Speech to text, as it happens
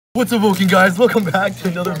What's up, Vulcan guys? Welcome back to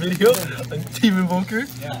another video on Team Invoker.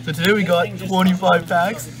 So today we got 25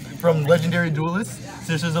 packs from Legendary Duelist,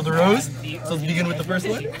 Sisters of the Rose. So let's begin with the first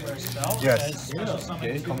one. Yes.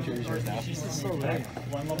 Okay, commentary is yours now.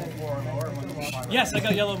 Yes, I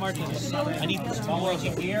got yellow marches. I need this more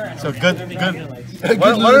here. So good.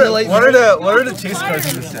 What are the chase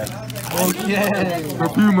cards in this set? Okay.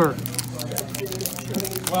 Perfumer.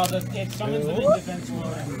 Well, it summons them in defense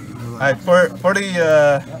mode. Alright, for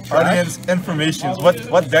the audience information,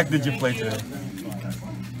 what deck did you play today?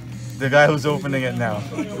 The guy who's opening it now.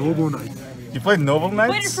 Noble Knight. You played Noble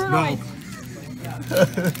Knights? No.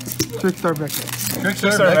 Trickstar Beck.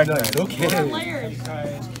 Trickstar Beck Knight.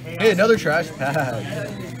 Okay. Hey, another trash pack.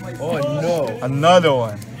 Oh no. Another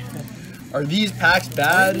one. Are these packs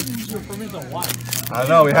bad? I don't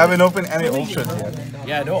know, we haven't opened any ultras yet.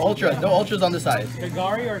 Yeah, no ultra. No ultras on the side. No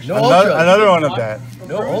Another, ultras. another one of that.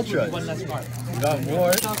 No ultras. We got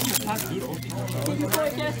more.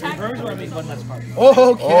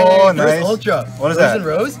 Oh, okay. Oh, nice. First ultra. What is that? Frozen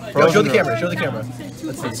Rose? Yo, Frozen show the Rose. camera. Show the camera.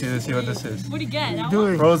 Let's see what this is. What do you get?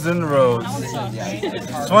 Frozen Rose.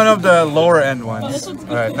 It's one of the lower end ones.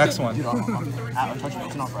 Alright, next one. At Untouched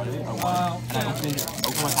Button on Friday, I won. And I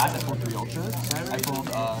opened my pack, I pulled 3 ultras. I pulled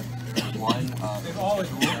one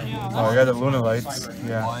Oh, you got the Luna Lights.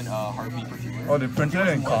 Yeah. one Heartbeat Perfumer. Oh, they printed it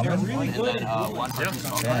in common? And then one Heartbeat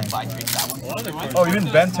Spellbind, so I traded that one. Oh, even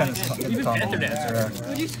Ben 10 is in common. Yeah.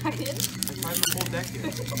 Would you try it?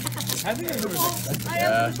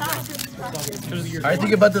 Yeah. I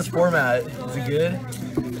think about this format. Is it good?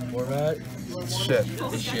 Format? Shit.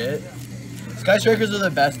 It's shit. Sky Strikers are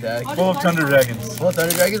the best deck. Full of Thunder Dragons. Well,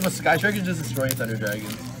 Thunder Dragons, but Sky Strikers just destroying Thunder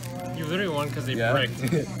Dragons. You literally won because they Yeah.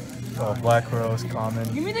 bricked. Oh, Black Rose, common.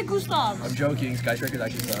 Give me the Gustavs. I'm joking. Sky Strikers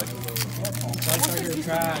actually suck.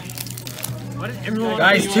 What is Emerald?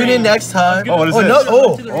 Guys, tune in next time. Oh, what is oh,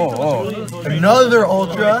 this? no, Oh. another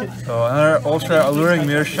Ultra. So another Ultra Alluring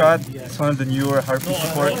Mirror Shot. It's one of the newer Harpy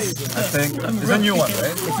supports, I think. It's a new one,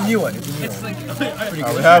 right? It's a new one. It's a new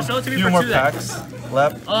one. We have a few more packs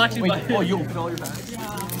left. I'll actually buy it. You opened all your packs?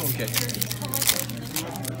 Okay.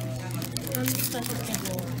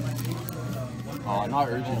 Oh, not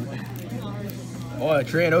urgent. Oh, a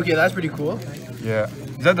train. Okay, that's pretty cool. Yeah.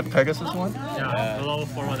 Is that the Pegasus one? Yeah, the level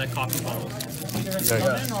 4 one that coffee bottles.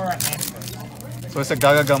 Yeah. So it's a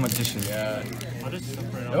Gaga Magician. Yeah. I'll just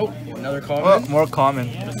separate out. Nope. Another Oh, common. more common.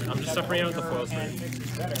 I'm just separating out the foils for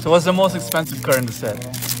you. So what's the most expensive card in the set?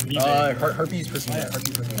 Harpy's Perfumer.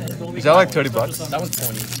 Harpy's Perfumer. Is that like 30 bucks? That one's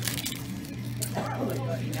 20.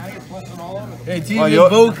 Hey, Team Oh, yo-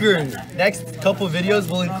 Invoker. Next couple videos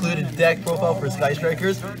will include a deck profile for Sky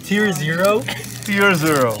Strikers. Tier 0. Tier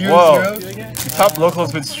 0. Tier Whoa. 0. The top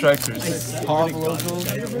locals with strikers. Top locals.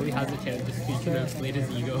 Really has a chance to speak to inflate his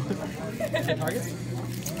ego.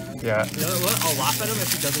 Yeah. You know what? I'll laugh at him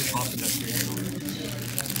if he doesn't pop the next regional.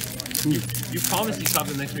 You promised you stop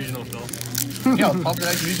the next regional, Phil. Yeah, I'll pop the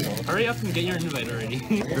next regional. Hurry up and get your invite already.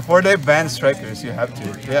 Before they ban strikers, you have to.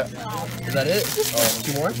 Yeah. Is that it? Oh,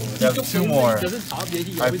 2 more? You have 2 more. He doesn't top yet,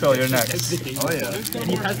 he I always feel gets you're shit next. every day. Oh, yeah. And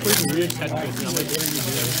he has played weird test codes, and I'm like, what are you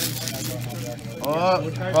doing?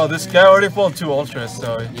 Oh, Well, this guy already pulled 2 ultras,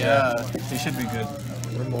 so yeah. he should be good.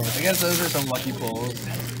 I guess those are some lucky pulls.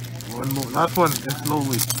 One more. Last one. And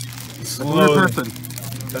slowly. Slowly. Another person.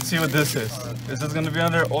 Let's see what this is. Is this gonna be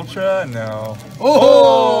under ultra? No.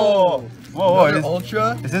 Oh! Whoa, Another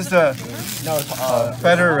Ultra? is this the No, it's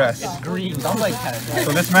Feather Rest? green. Sounds like 10.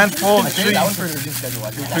 So this man pulled I 3 traded that one for the original schedule.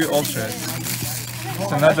 I traded that 3 ultras.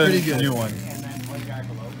 It's another pretty good. new one.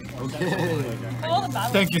 All the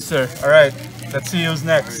battles. Thank you, sir. Alright, let's see who's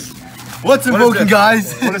next. What's What is Invoking, this?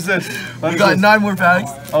 guys? What is this? What We is got this? 9 more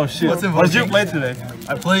packs. Oh shit. What's What did you invoking? play today?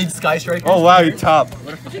 I played Sky Strikers. Oh wow, you top.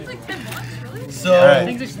 It's like 10 bucks, really? So,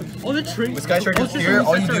 Alright. Oh, the trade. with Sky Strikers here,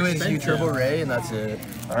 all you do is you Turbo Ray, and that's it.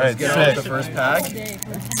 Alright, Get out the sick. first pack.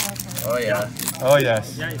 Oh, yeah. Oh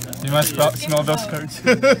yes. You must smell those cards.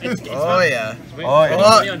 Oh, yeah. Oh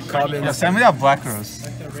yeah. Oh, common. Yeah, send me that Black Rose.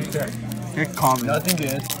 Get common. Nothing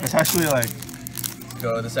good. It's actually like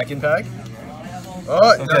Go the second pack.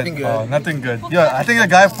 Oh, nothing good. Oh, nothing good. Yeah, I think the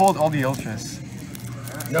guy pulled all the ultras.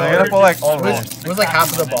 No, So you gotta pull like all it rolls. was, it was like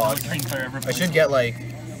half of the box. I should get like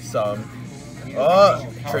some. Oh,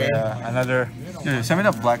 Oh, train. yeah, another. Dude, send me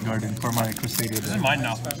the Black Garden for my Crusader. This is mine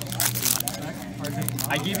now.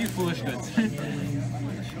 I gave you foolish goods.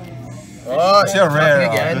 Oh, It's a rare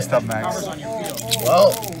nothing again. this stuff, Max.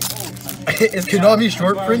 Well, is Konami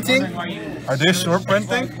short printing? Are they short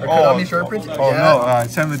printing? Are Konami short printing? Oh Yeah. no,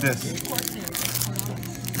 send me this.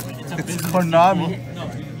 It's Konami.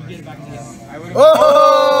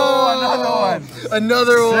 Oh, another one.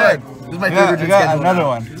 Another Sick. one. my You third got, rigid you got schedule. another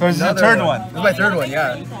one. So it's your Another third one. This is my third one,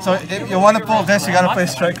 yeah. So if you want to pull this, you gotta play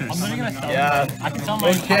strikers. I'm literally gonna sell Yeah. it. I can sell my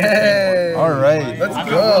Okay. All right. Let's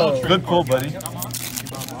go. Good pull, buddy.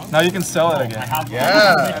 Now you can sell it again.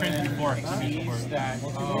 Yeah.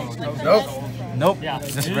 Nope. Nope. Yeah,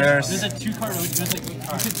 Just there's rares. a 2-card. There's like you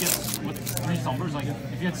could get with 3 slumbers. Like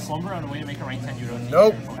if you had slumber on the way to make a rank 10, you would.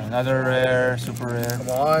 Nope. Another rare, super rare. Come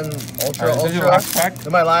on. Ultra, Alright, this is your ultra. last pack? This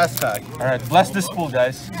is my last pack. All right, bless this pool,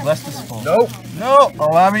 guys. Bless this pool. Nope. No.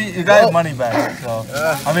 Oh, I mean, you got your Nope. money back. So,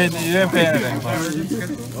 I mean, you didn't pay anything, but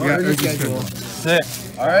Rigid schedule. sick.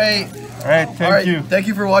 All right. All right, thank you. Thank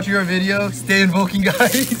you for watching our video. Stay invoking,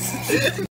 guys.